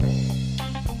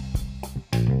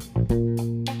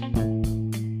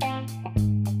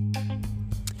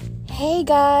Hey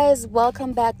guys,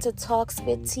 welcome back to Talks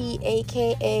with T,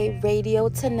 aka Radio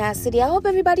Tenacity. I hope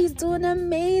everybody's doing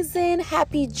amazing.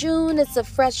 Happy June. It's a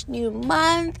fresh new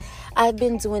month. I've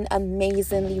been doing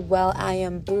amazingly well. I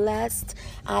am blessed.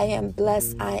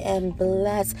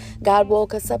 God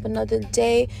woke us up another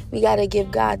day. We got to give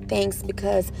God thanks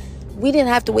because we didn't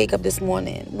have to wake up this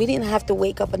morning. We didn't have to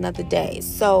wake up another day.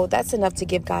 So that's enough to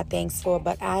give God thanks for.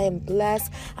 But I am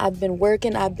blessed. I've been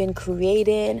working. I've been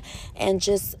creating and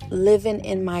just living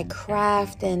in my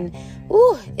craft. And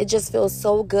it just feels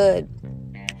so good.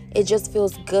 It just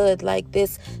feels good. Like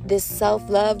this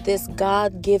self-love, this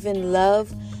God-given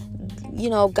love. You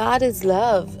know, God is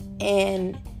love.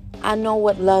 And I know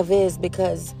what love is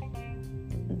because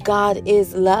God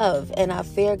is love, and I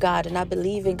fear God, and I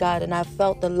believe in God, and I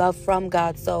felt the love from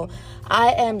God. So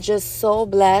I am just so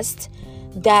blessed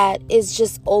that it's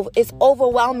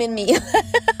overwhelming me.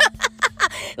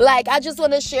 Like, I just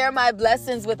want to share my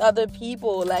blessings with other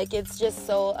people. Like, it's just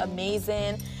so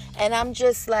amazing. And I'm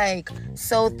just like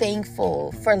so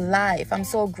thankful for life. I'm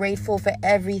so grateful for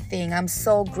everything. I'm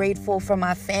so grateful for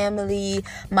my family,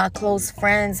 my close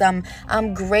friends. I'm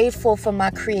grateful for my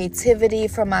creativity,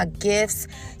 for my gifts.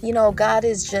 You know, God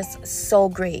is just so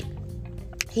great.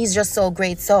 He's just so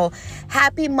great. So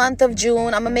happy month of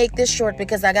June. I'm going to make this short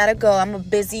because I got to go. I'm a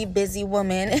busy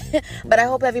woman. But I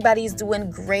hope everybody's doing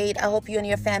great. I hope you and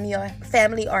your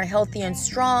family are healthy and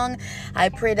strong. I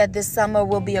pray that this summer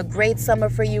will be a great summer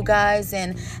for you guys.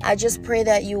 And I just pray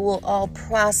that you will all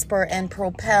prosper and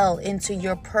propel into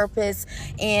your purpose.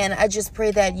 And I just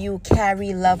pray that you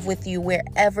carry love with you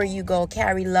wherever you go.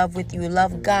 Carry love with you.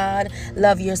 Love God,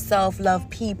 love yourself, love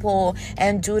people,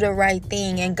 and do the right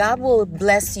thing. And God will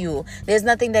bless you. There's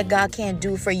nothing that God can't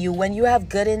do for you. When you have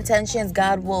good intentions,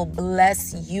 God will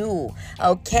bless you,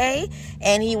 okay?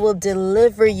 And He will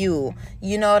deliver you,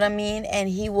 you know what I mean? And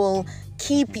He will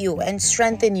keep you and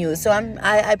strengthen you. So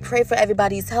I pray for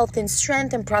everybody's health and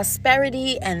strength and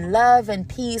prosperity and love and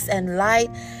peace and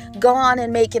light. Go on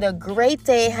and make it a great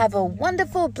day. Have a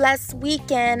wonderful, blessed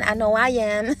weekend. I know I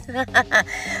am.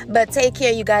 But take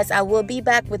care, you guys. I will be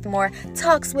back with more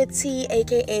Talks with T,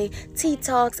 aka T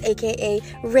Talks, aka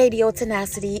Radio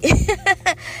Tenacity.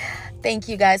 Thank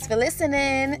you guys for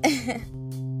listening.